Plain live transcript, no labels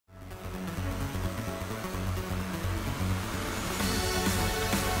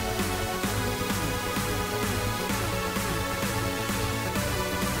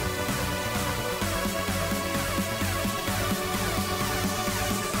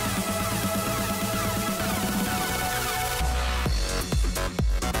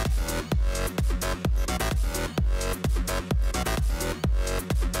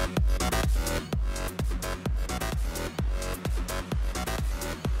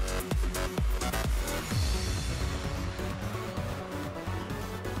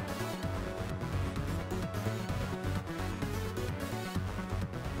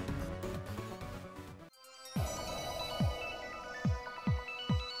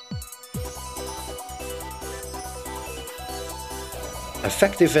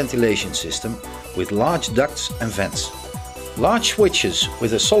effective ventilation system with large ducts and vents. Large switches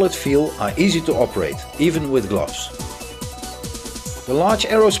with a solid feel are easy to operate, even with gloves. The large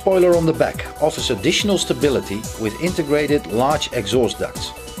aero spoiler on the back offers additional stability with integrated large exhaust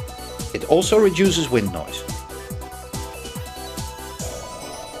ducts. It also reduces wind noise.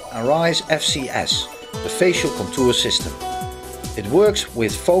 Arise FCS, the facial contour system. It works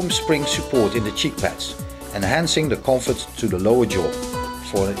with foam spring support in the cheek pads, enhancing the comfort to the lower jaw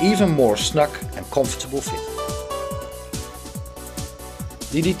for an even more snug and comfortable fit.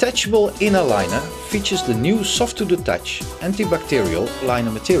 The detachable inner liner features the new soft to the touch antibacterial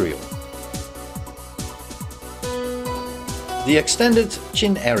liner material. The extended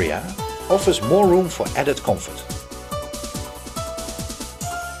chin area offers more room for added comfort.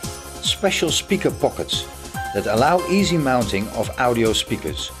 Special speaker pockets that allow easy mounting of audio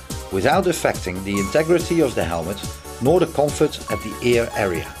speakers without affecting the integrity of the helmet nor the comfort at the ear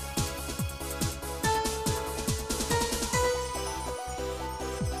area.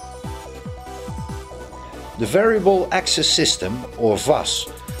 The variable access system, or VAS,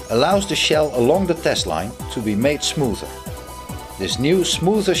 allows the shell along the test line to be made smoother. This new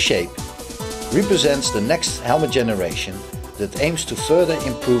smoother shape represents the next helmet generation that aims to further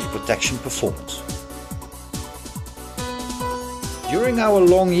improve protection performance. During our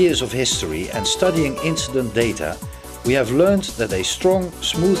long years of history and studying incident data, we have learned that a strong,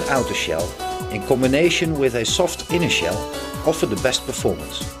 smooth outer shell in combination with a soft inner shell offer the best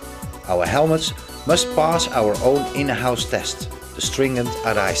performance. Our helmets must pass our own in-house test, the stringent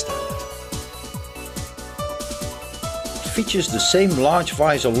Arai standard. It features the same large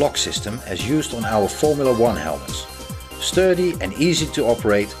visor lock system as used on our Formula 1 helmets. Sturdy and easy to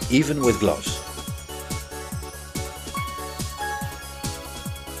operate even with gloves.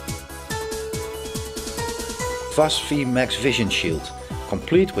 VAS V Max Vision Shield,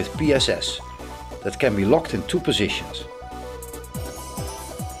 complete with PSS, that can be locked in 2 positions.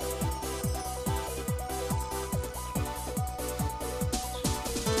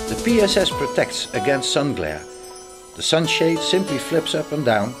 The PSS protects against sun glare. The sunshade simply flips up and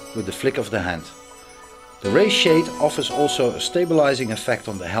down with the flick of the hand. The race shade offers also a stabilizing effect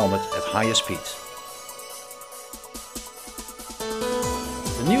on the helmet at higher speeds.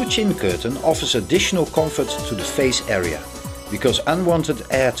 The new chin curtain offers additional comfort to the face area, because unwanted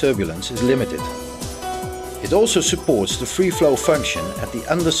air turbulence is limited. It also supports the free flow function at the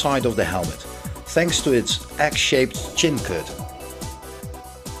underside of the helmet, thanks to its egg-shaped chin curtain.